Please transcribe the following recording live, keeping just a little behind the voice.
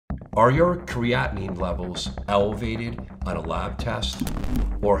Are your creatinine levels elevated on a lab test?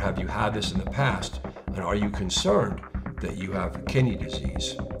 Or have you had this in the past? And are you concerned that you have kidney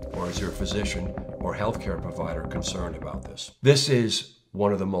disease? Or is your physician or healthcare provider concerned about this? This is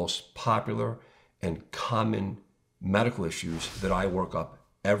one of the most popular and common medical issues that I work up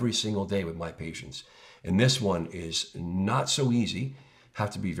every single day with my patients. And this one is not so easy,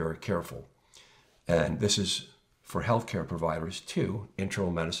 have to be very careful. And this is for healthcare providers too,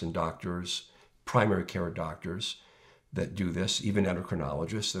 internal medicine doctors, primary care doctors that do this, even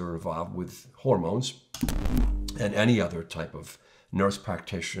endocrinologists that are involved with hormones, and any other type of nurse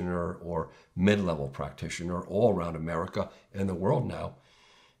practitioner or mid-level practitioner all around America and the world now.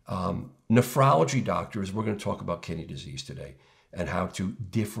 Nephrology doctors, we're going to talk about kidney disease today and how to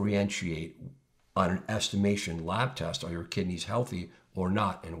differentiate on an estimation lab test, are your kidneys healthy or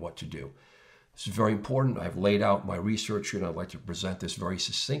not, and what to do. This is very important. I've laid out my research here, and I'd like to present this very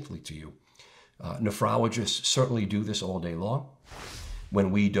succinctly to you. Nephrologists certainly do this all day long.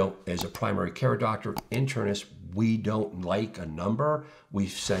 When we don't, as a primary care doctor, internist, we don't like a number, we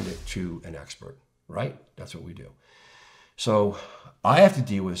send it to an expert, right? That's what we do. So I have to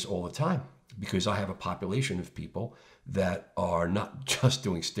deal with this all the time because I have a population of people that are not just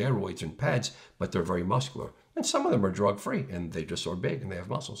doing steroids and PEDs, but they're very muscular. And some of them are drug-free, and they just are big, and they have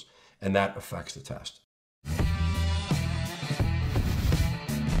muscles. And that affects the test.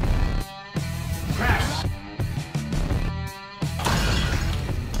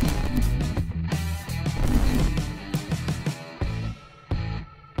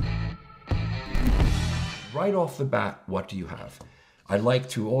 Right off the bat, what do you have? I like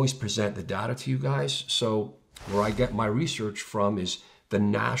to always present the data to you guys. So where I get my research from is the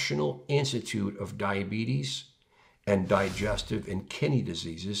National Institute of Diabetes and Digestive and Kidney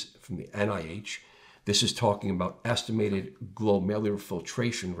Diseases from the NIH. This is talking about estimated glomerular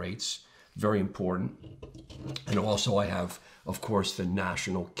filtration rates, very important. And also I have, of course, the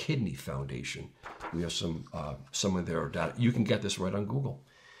National Kidney Foundation. We have some of their data. You can get this right on Google.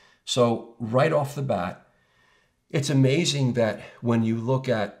 So right off the bat, it's amazing that when you look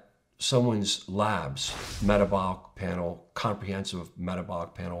at someone's labs, metabolic panel, comprehensive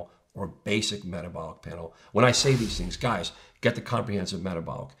metabolic panel, or basic metabolic panel. When I say these things, guys, get the comprehensive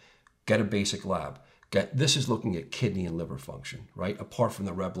metabolic, get a basic lab. This is looking at kidney and liver function, right? Apart from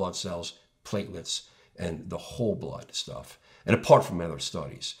the red blood cells, platelets, and the whole blood stuff, and apart from other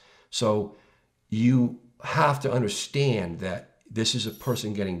studies. So you have to understand that this is a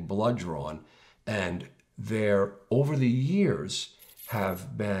person getting blood drawn, and there, over the years,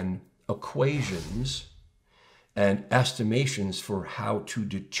 have been equations and estimations for how to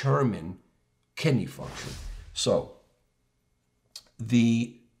determine kidney function. So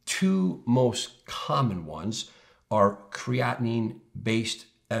the two most common ones are creatinine-based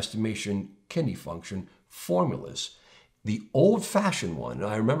estimation kidney function formulas. The old-fashioned one, and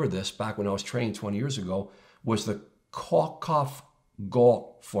I remember this back when I was training 20 years ago, was the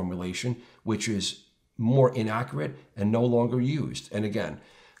Kolkoff-Gault formulation, which is more inaccurate and no longer used. And again,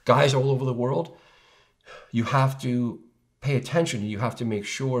 guys all over the world, you have to pay attention. You have to make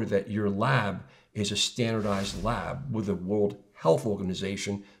sure that your lab is a standardized lab with the World Health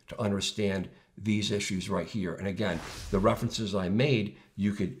Organization to understand these issues right here. And again, the references I made,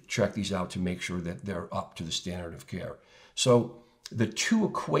 you could check these out to make sure that they're up to the standard of care. So the two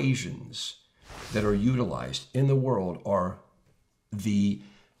equations that are utilized in the world are the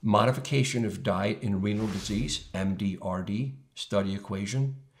modification of diet in renal disease, MDRD, study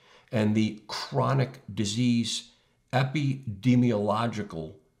equation, and the chronic disease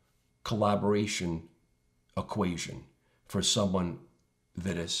epidemiological collaboration equation for someone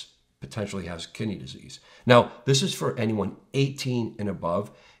that potentially has kidney disease. Now, this is for anyone 18 and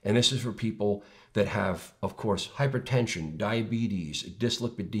above, and this is for people that have, of course, hypertension, diabetes,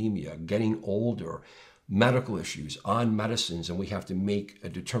 dyslipidemia, getting older, medical issues, on medicines, and we have to make a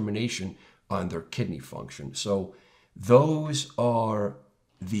determination on their kidney function. So those are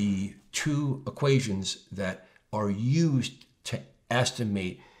the two equations that are used to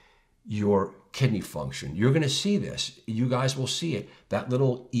estimate your kidney function. You're going to see this. You guys will see it. That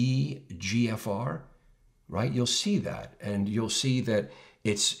little eGFR, right? You'll see that, and you'll see that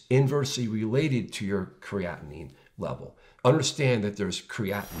it's inversely related to your creatinine level. Understand that there's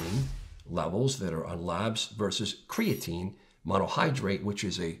creatinine levels that are on labs versus creatine monohydrate, which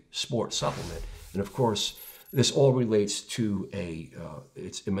is a sport supplement. And of course, this all relates to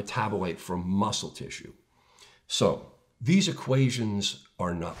it's a metabolite from muscle tissue. So these equations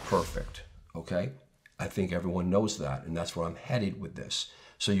are not perfect, okay? I think everyone knows that, and that's where I'm headed with this.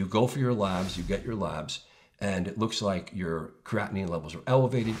 So you go for your labs, you get your labs, and it looks like your creatinine levels are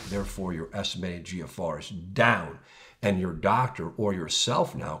elevated, therefore your estimated GFR is down. And your doctor or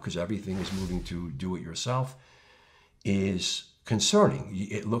yourself now, because everything is moving to do it yourself, is concerning.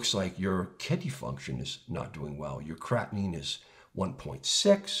 It looks like your kidney function is not doing well. Your creatinine is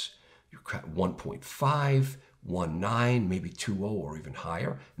 1.6, your 1.5, 1.9, maybe 2.0 or even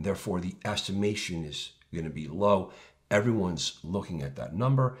higher. And therefore, the estimation is going to be low. Everyone's looking at that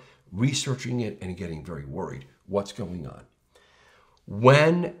number, researching it, and getting very worried. What's going on?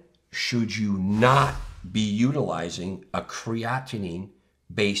 When should you not be utilizing a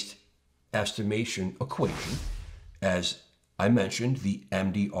creatinine-based estimation equation, as I mentioned, the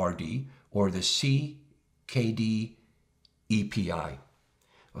MDRD or the CKD EPI?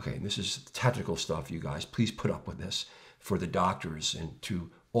 Okay, this is technical stuff, you guys. Please put up with this for the doctors and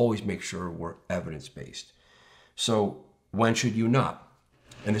to always make sure we're evidence-based. So when should you not?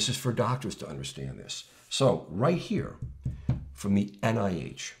 And this is for doctors to understand this. So right here from the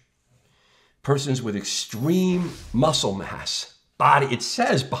NIH, persons with extreme muscle mass, it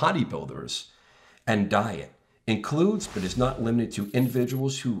says bodybuilders, and diet includes, but is not limited to,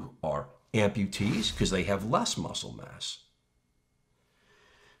 individuals who are amputees because they have less muscle mass.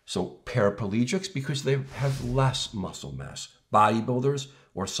 So paraplegics because they have less muscle mass. Bodybuilders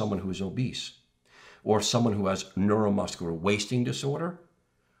or someone who is obese. Or someone who has neuromuscular wasting disorder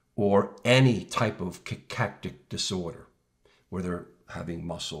or any type of cachectic disorder where they're having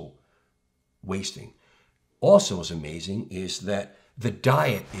muscle wasting. Also is amazing is that the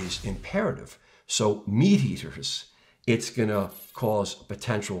diet is imperative. So meat eaters, it's going to cause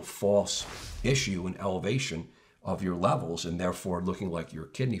potential false issue and elevation of your levels and therefore looking like your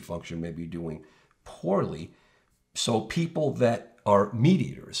kidney function may be doing poorly. So people that are meat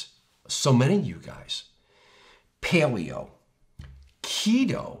eaters, so many of you guys, paleo,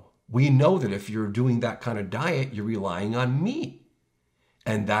 keto, we know that if you're doing that kind of diet, you're relying on meat.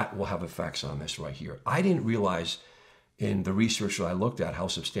 And that will have effects on this right here. I didn't realize in the research that I looked at how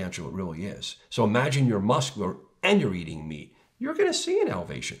substantial it really is. So imagine you're muscular and you're eating meat. You're going to see an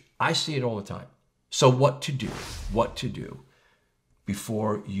elevation. I see it all the time. So what to do? What to do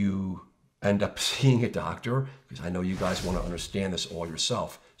before you end up seeing a doctor? Because I know you guys want to understand this all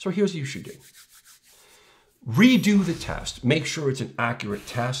yourself. So here's what you should do. Redo the test. Make sure it's an accurate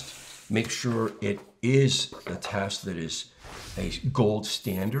test. Make sure it is a test that is a gold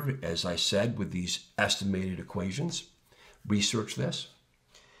standard, as I said, with these estimated equations. Research this.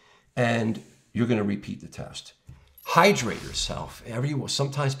 And you're going to repeat the test. Hydrate yourself.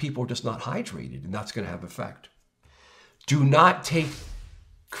 Sometimes people are just not hydrated, and that's going to have effect. Do not take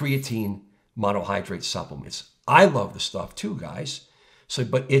creatine monohydrate supplements. I love the stuff too, guys.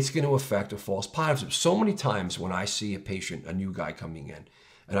 But it's going to affect a false positive. So many times when I see a patient, a new guy coming in,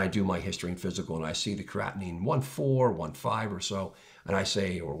 and I do my history and physical, and I see the creatinine 1.4, 1.5 or so, and I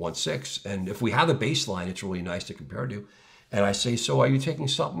say, or 1.6, and if we have a baseline, it's really nice to compare to, and I say, so are you taking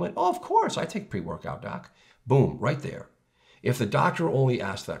supplement? Oh, of course, I take pre-workout, doc. Boom, right there. If the doctor only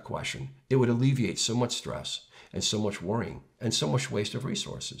asked that question, it would alleviate so much stress and so much worrying and so much waste of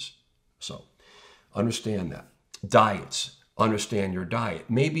resources. So understand that. Diets. Understand your diet.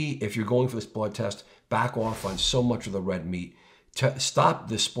 Maybe if you're going for this blood test, back off on so much of the red meat. To stop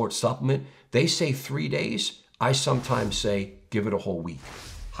the sports supplement, they say 3 days. I sometimes say give it a whole week.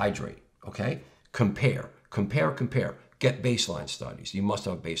 Hydrate, okay? Compare. Get baseline studies. You must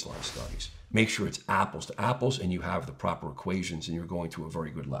have baseline studies. Make sure it's apples to apples and you have the proper equations and you're going to a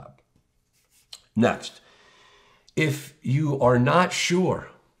very good lab. Next, if you are not sure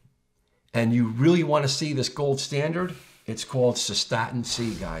and you really want to see this gold standard, it's called cystatin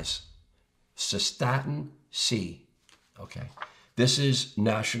C, guys. Cystatin C, okay? This is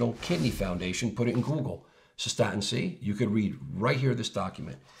National Kidney Foundation. Put it in Google. Cystatin C. You could read right here this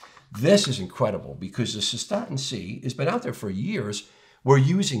document. This is incredible because the cystatin C has been out there for years. We're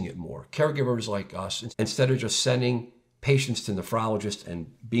using it more. Caregivers like us, instead of just sending patients to nephrologists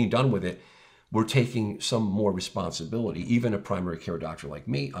and being done with it, we're taking some more responsibility. Even a primary care doctor like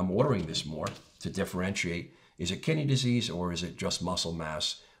me, I'm ordering this more to differentiate. Is it kidney disease or is it just muscle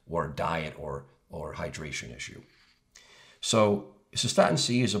mass or diet or hydration issue? So cystatin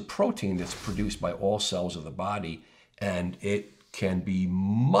C is a protein that's produced by all cells of the body, and it can be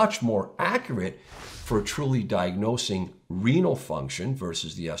much more accurate for truly diagnosing renal function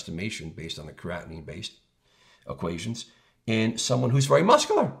versus the estimation based on the creatinine-based equations in someone who's very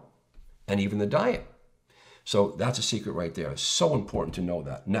muscular, and even the diet. So that's a secret right there. It's so important to know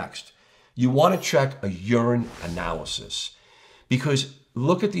that. Next, you want to check a urine analysis because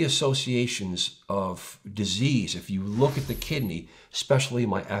look at the associations of disease. If you look at the kidney, especially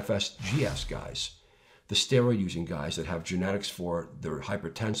my FSGS guys, the steroid using guys that have genetics for they're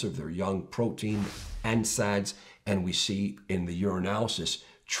hypertensive, they're young, protein, NSAIDs, and we see in the urinalysis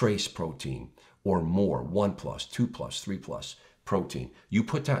trace protein or more, 1+, 2+, 3+ protein. You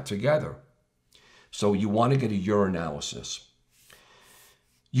put that together. So you want to get a urinalysis.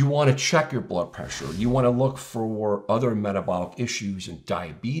 You want to check your blood pressure. You want to look for other metabolic issues and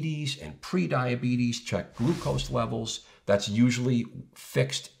diabetes and pre-diabetes, check glucose levels. That's usually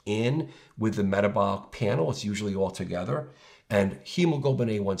fixed in with the metabolic panel. It's usually all together. And hemoglobin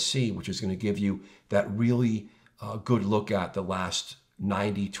A1C, which is going to give you that really good look at the last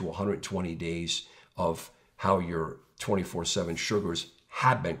 90 to 120 days of how your 24/7 sugars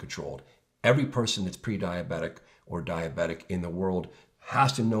have been controlled. Every person that's pre-diabetic or diabetic in the world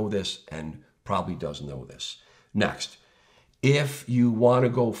has to know this and probably does know this. Next, if you want to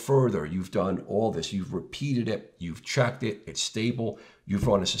go further, you've done all this, you've repeated it, you've checked it, it's stable, you've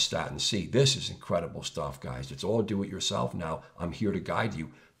run a cystatin C. This is incredible stuff, guys. It's all do it yourself now. I'm here to guide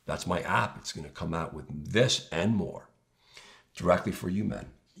you. That's my app. It's going to come out with this and more directly for you men.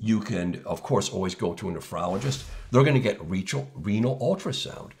 You can, of course, always go to a nephrologist. They're going to get renal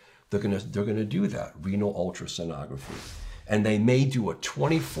ultrasound. They're going to do that, renal ultrasonography. And they may do a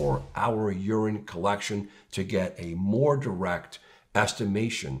 24-hour urine collection to get a more direct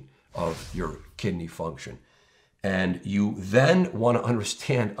estimation of your kidney function. And you then want to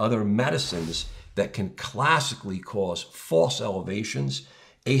understand other medicines that can classically cause false elevations,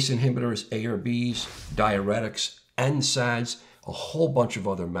 ACE inhibitors, ARBs, diuretics, NSAIDs, a whole bunch of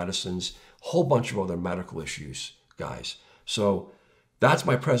other medicines, a whole bunch of other medical issues, guys. So that's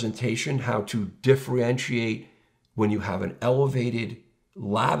my presentation, how to differentiate when you have an elevated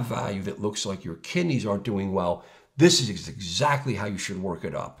lab value that looks like your kidneys aren't doing well. This is exactly how you should work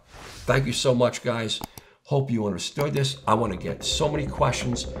it up. Thank you so much, guys. Hope you understood this. I want to get so many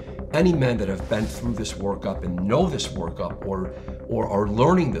questions. Any men that have been through this workup and know this workup or are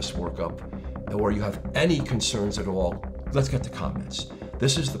learning this workup, or you have any concerns at all, let's get the comments.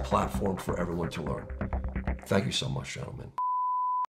 This is the platform for everyone to learn. Thank you so much, gentlemen.